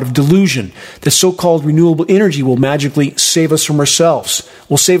cloud of delusion that so-called renewable energy will magically save us from ourselves,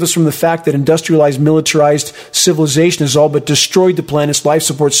 will save us from the fact that industrialized, militarized civilization has all but destroyed the planet's life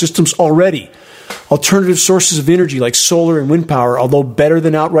support systems already? Alternative sources of energy like solar and wind power, although better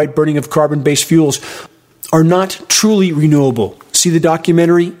than outright burning of carbon-based fuels, are not truly renewable. See the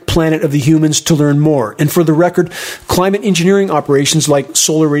documentary Planet of the Humans to learn more. And for the record, climate engineering operations like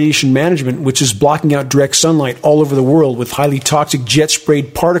solar radiation management, which is blocking out direct sunlight all over the world with highly toxic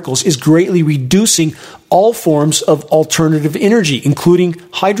jet-sprayed particles, is greatly reducing all forms of alternative energy, including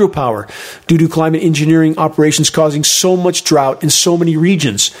hydropower, due to climate engineering operations causing so much drought in so many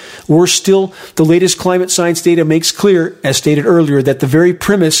regions. Worse still, the latest climate science data makes clear, as stated earlier, that the very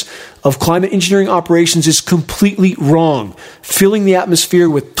premise of climate engineering operations is completely wrong. Filling the atmosphere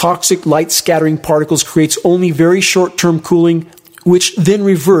with toxic light-scattering particles creates only very short-term cooling, which then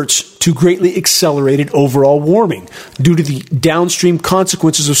reverts to greatly accelerated overall warming due to the downstream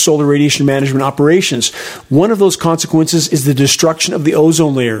consequences of solar radiation management operations. One of those consequences is the destruction of the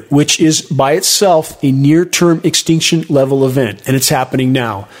ozone layer, which is by itself a near-term extinction level event, and it's happening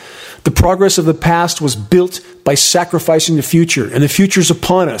now. The progress of the past was built by sacrificing the future, and the future is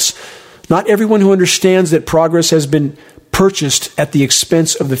upon us. Not everyone who understands that progress has been purchased at the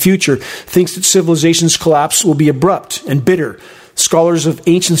expense of the future thinks that civilization's collapse will be abrupt and bitter. Scholars of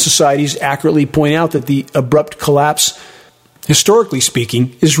ancient societies accurately point out that the abrupt collapse, historically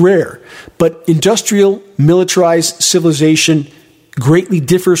speaking, is rare. But industrial, militarized civilization greatly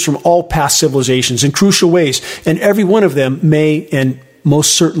differs from all past civilizations in crucial ways, and every one of them may and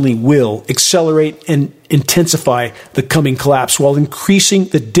most certainly will accelerate and intensify the coming collapse while increasing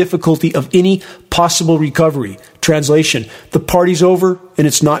the difficulty of any possible recovery. Translation: the party's over and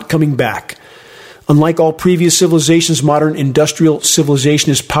it's not coming back. Unlike all previous civilizations, modern industrial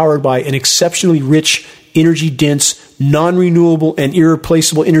civilization is powered by an exceptionally rich, energy-dense, non-renewable, and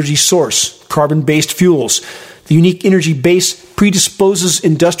irreplaceable energy source, carbon-based fuels. The unique energy base predisposes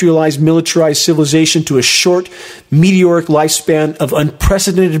industrialized, militarized civilization to a short, meteoric lifespan of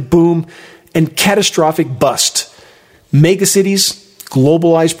unprecedented boom and catastrophic bust. Megacities,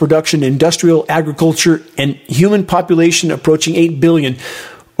 globalized production, industrial agriculture, and human population approaching 8 billion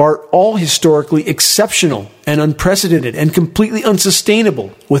are all historically exceptional and unprecedented and completely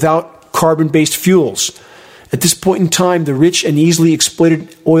unsustainable without carbon-based fuels. At this point in time, the rich and easily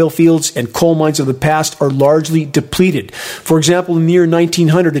exploited oil fields and coal mines of the past are largely depleted. For example, in the year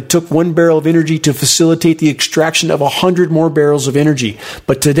 1900, it took 1 barrel of energy to facilitate the extraction of 100 more barrels of energy.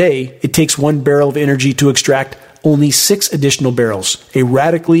 But today, it takes 1 barrel of energy to extract only 6 additional barrels, a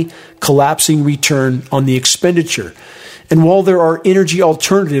radically collapsing return on the expenditure. And while there are energy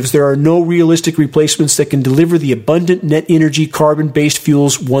alternatives, there are no realistic replacements that can deliver the abundant net energy carbon-based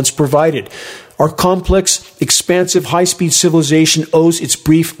fuels once provided. Our complex, expansive, high-speed civilization owes its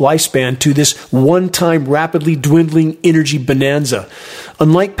brief lifespan to this one-time, rapidly dwindling energy bonanza.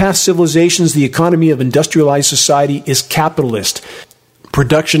 Unlike past civilizations, the economy of industrialized society is capitalist.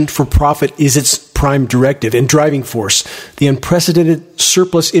 Production for profit is its prime directive and driving force. The unprecedented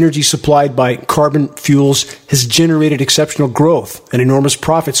surplus energy supplied by carbon fuels has generated exceptional growth and enormous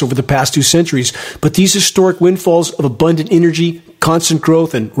profits over the past 2 centuries. But these historic windfalls of abundant energy, constant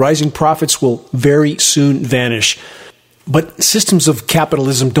growth, and rising profits will very soon vanish. But systems of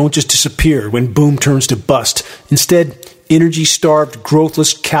capitalism don't just disappear when boom turns to bust. Instead, energy-starved,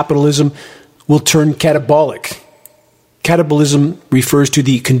 growthless capitalism will turn catabolic. Catabolism refers to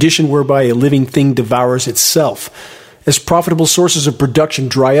the condition whereby a living thing devours itself. As profitable sources of production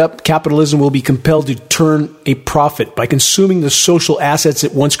dry up, capitalism will be compelled to turn a profit by consuming the social assets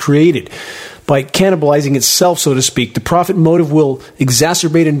it once created. By cannibalizing itself, so to speak, the profit motive will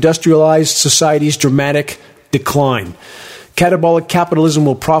exacerbate industrialized society's dramatic decline. Catabolic capitalism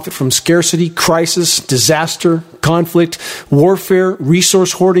will profit from scarcity, crisis, disaster, conflict, warfare,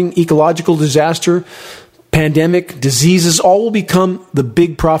 resource hoarding, ecological disaster, pandemic, diseases. All will become the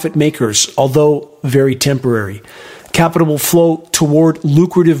big profit makers, although very temporary. Capital will flow toward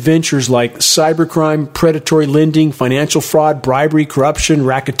lucrative ventures like cybercrime, predatory lending, financial fraud, bribery, corruption,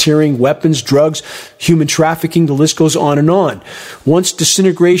 racketeering, weapons, drugs, human trafficking, the list goes on and on. Once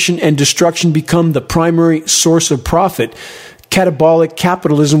disintegration and destruction become the primary source of profit, catabolic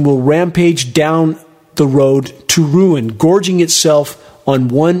capitalism will rampage down the road to ruin, gorging itself on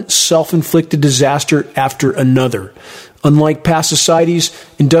one self-inflicted disaster after another. Unlike past societies,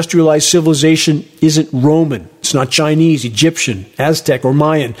 industrialized civilization isn't Roman. It's not Chinese, Egyptian, Aztec, or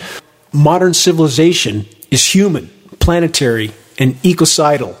Mayan. Modern civilization is human, planetary, and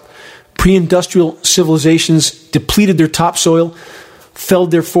ecocidal. Pre-industrial civilizations depleted their topsoil,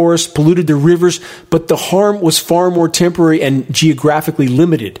 felled their forests, polluted their rivers, but the harm was far more temporary and geographically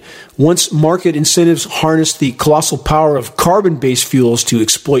limited. Once market incentives harnessed the colossal power of carbon-based fuels to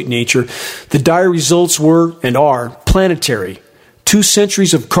exploit nature, the dire results were, and are, planetary. 2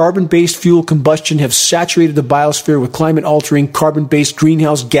 centuries of carbon-based fuel combustion have saturated the biosphere with climate-altering carbon-based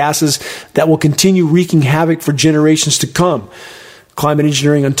greenhouse gases that will continue wreaking havoc for generations to come. Climate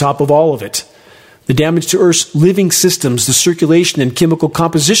engineering on top of all of it. The damage to Earth's living systems, the circulation and chemical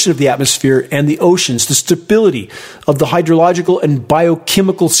composition of the atmosphere and the oceans, the stability of the hydrological and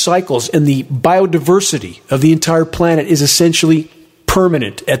biochemical cycles, and the biodiversity of the entire planet is essentially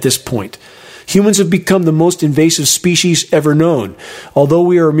permanent at this point. Humans have become the most invasive species ever known. Although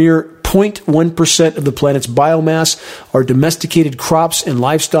we are a mere 0.1% of the planet's biomass, our domesticated crops and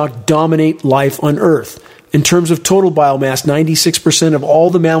livestock dominate life on Earth. In terms of total biomass, 96% of all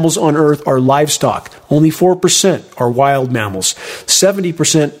the mammals on Earth are livestock. Only 4% are wild mammals.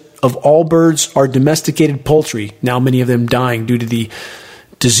 70% of all birds are domesticated poultry, now many of them dying due to the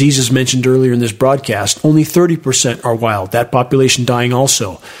diseases mentioned earlier in this broadcast. Only 30% are wild, that population dying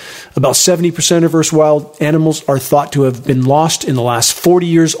also. About 70% of Earth's wild animals are thought to have been lost in the last 40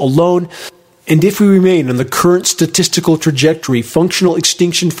 years alone. And if we remain on the current statistical trajectory, functional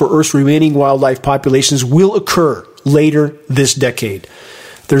extinction for Earth's remaining wildlife populations will occur later this decade.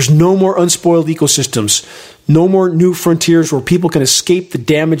 There's no more unspoiled ecosystems, no more new frontiers where people can escape the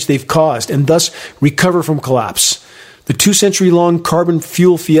damage they've caused and thus recover from collapse. The 2-century-long carbon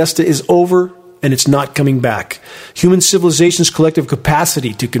fuel fiesta is over, and it's not coming back. Human civilization's collective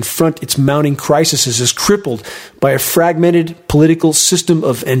capacity to confront its mounting crises is crippled by a fragmented political system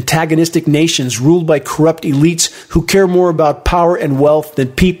of antagonistic nations ruled by corrupt elites who care more about power and wealth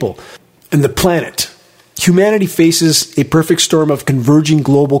than people and the planet. Humanity faces a perfect storm of converging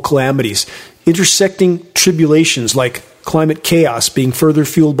global calamities, intersecting tribulations like climate chaos being further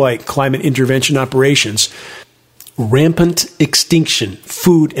fueled by climate intervention operations, rampant extinction,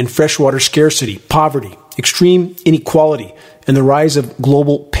 food and freshwater scarcity, poverty, extreme inequality, and the rise of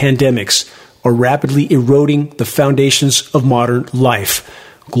global pandemics are rapidly eroding the foundations of modern life.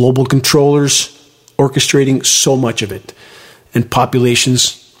 Global controllers orchestrating so much of it, and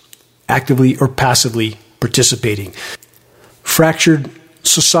populations actively or passively participating. Fractured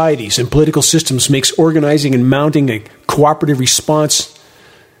societies and political systems makes organizing and mounting a cooperative response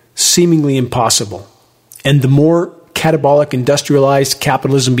seemingly impossible. And the more catabolic industrialized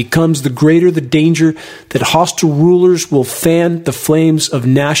capitalism becomes, the greater the danger that hostile rulers will fan the flames of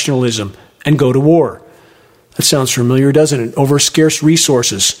nationalism and go to war. That sounds familiar, doesn't it? Over scarce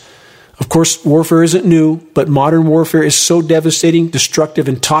resources. Of course, warfare isn't new, but modern warfare is so devastating, destructive,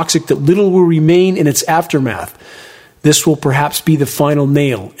 and toxic that little will remain in its aftermath. This will perhaps be the final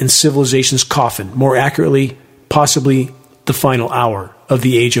nail in civilization's coffin, more accurately, possibly the final hour of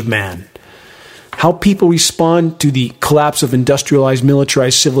the age of man. How people respond to the collapse of industrialized,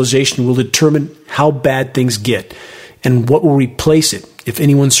 militarized civilization will determine how bad things get and what will replace it if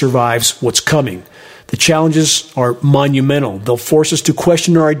anyone survives what's coming. The challenges are monumental. They'll force us to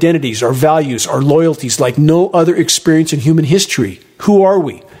question our identities, our values, our loyalties like no other experience in human history. Who are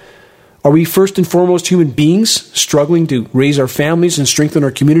we? Are we first and foremost human beings, struggling to raise our families and strengthen our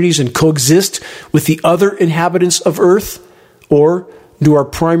communities and coexist with the other inhabitants of Earth? Or do our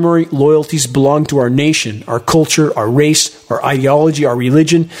primary loyalties belong to our nation, our culture, our race, our ideology, our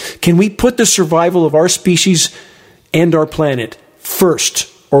religion? Can we put the survival of our species and our planet first?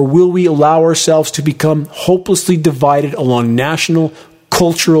 Or will we allow ourselves to become hopelessly divided along national,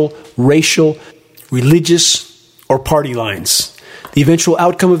 cultural, racial, religious, or party lines? The eventual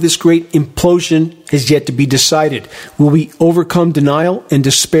outcome of this great implosion has yet to be decided. Will we overcome denial and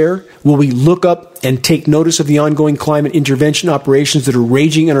despair? Will we look up and take notice of the ongoing climate intervention operations that are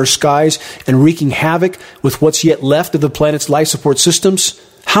raging in our skies and wreaking havoc with what's yet left of the planet's life support systems?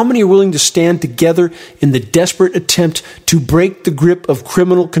 How many are willing to stand together in the desperate attempt to break the grip of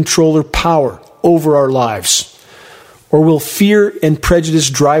criminal controller power over our lives? Or will fear and prejudice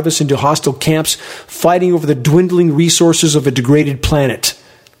drive us into hostile camps, fighting over the dwindling resources of a degraded planet?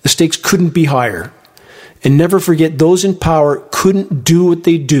 The stakes couldn't be higher. And never forget, those in power couldn't do what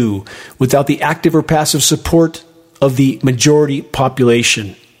they do without the active or passive support of the majority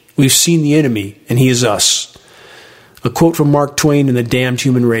population. We've seen the enemy, and he is us. A quote from Mark Twain in The Damned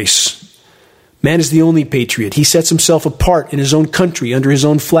Human Race. Man is the only patriot. He sets himself apart in his own country under his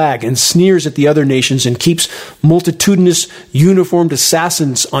own flag and sneers at the other nations and keeps multitudinous uniformed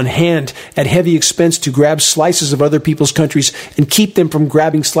assassins on hand at heavy expense to grab slices of other people's countries and keep them from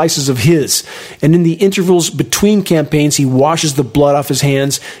grabbing slices of his. And in the intervals between campaigns, he washes the blood off his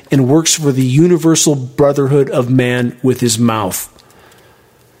hands and works for the universal brotherhood of man with his mouth.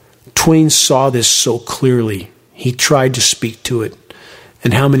 Twain saw this so clearly. He tried to speak to it.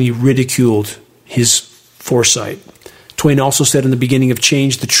 And how many ridiculed his foresight. Twain also said in the beginning of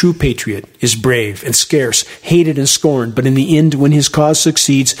Change, the true patriot is brave and scarce, hated and scorned, but in the end, when his cause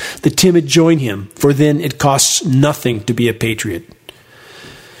succeeds, the timid join him, for then it costs nothing to be a patriot.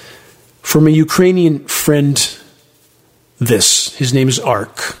 From a Ukrainian friend, his name is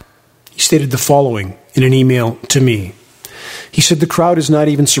Ark. He stated the following in an email to me. He said, the crowd is not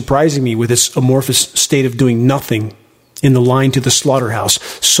even surprising me with its amorphous state of doing nothing in the line to the slaughterhouse.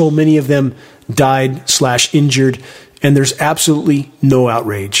 So many of them died/injured, and there's absolutely no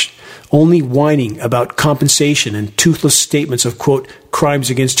outrage. Only whining about compensation and toothless statements of, quote, crimes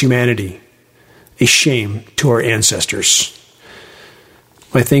against humanity. A shame to our ancestors.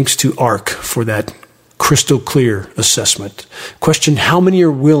 My thanks to Ark for that crystal clear assessment. Question, how many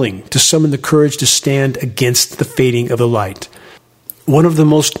are willing to summon the courage to stand against the fading of the light? One of the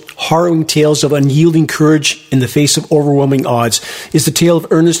most harrowing tales of unyielding courage in the face of overwhelming odds is the tale of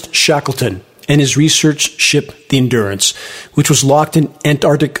Ernest Shackleton and his research ship, the Endurance, which was locked in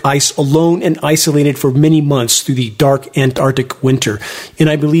Antarctic ice alone and isolated for many months through the dark Antarctic winter in,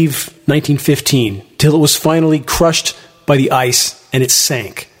 I believe, 1915, till it was finally crushed by the ice and it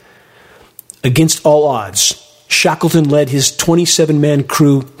sank. Against all odds, Shackleton led his 27-man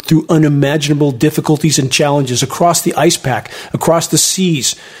crew through unimaginable difficulties and challenges across the ice pack, across the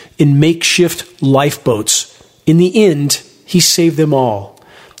seas, in makeshift lifeboats. In the end, he saved them all.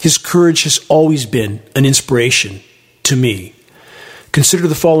 His courage has always been an inspiration to me. Consider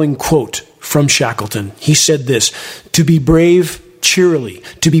the following quote from Shackleton. He said this, to be brave cheerily,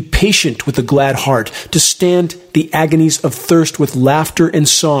 to be patient with a glad heart, to stand the agonies of thirst with laughter and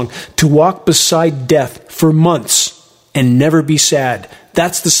song, to walk beside death for months and never be sad.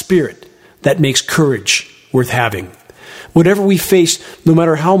 That's the spirit that makes courage worth having. Whatever we face, no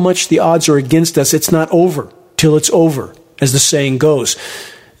matter how much the odds are against us, it's not over till it's over, as the saying goes.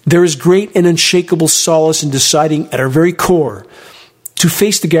 There is great and unshakable solace in deciding at our very core to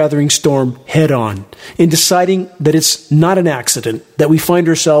face the gathering storm head on, in deciding that it's not an accident that we find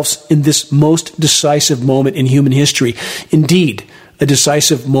ourselves in this most decisive moment in human history. Indeed, a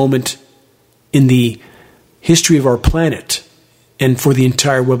decisive moment in the history of our planet and for the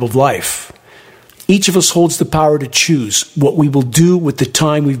entire web of life. Each of us holds the power to choose what we will do with the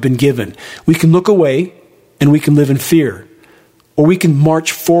time we've been given. We can look away and we can live in fear. Or we can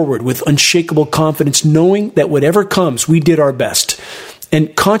march forward with unshakable confidence, knowing that whatever comes, we did our best.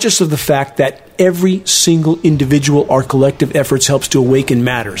 And conscious of the fact that every single individual or collective efforts helps to awaken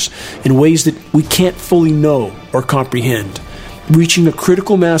matters in ways that we can't fully know or comprehend. Reaching a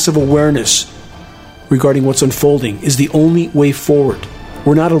critical mass of awareness regarding what's unfolding is the only way forward.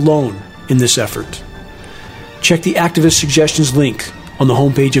 We're not alone in this effort. Check the activist suggestions link on the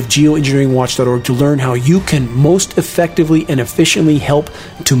homepage of geoengineeringwatch.org to learn how you can most effectively and efficiently help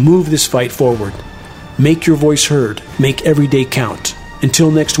to move this fight forward. Make your voice heard. Make every day count.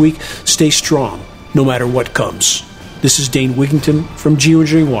 Until next week, stay strong no matter what comes. This is Dane Wigington from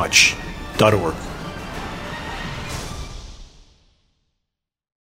geoengineeringwatch.org.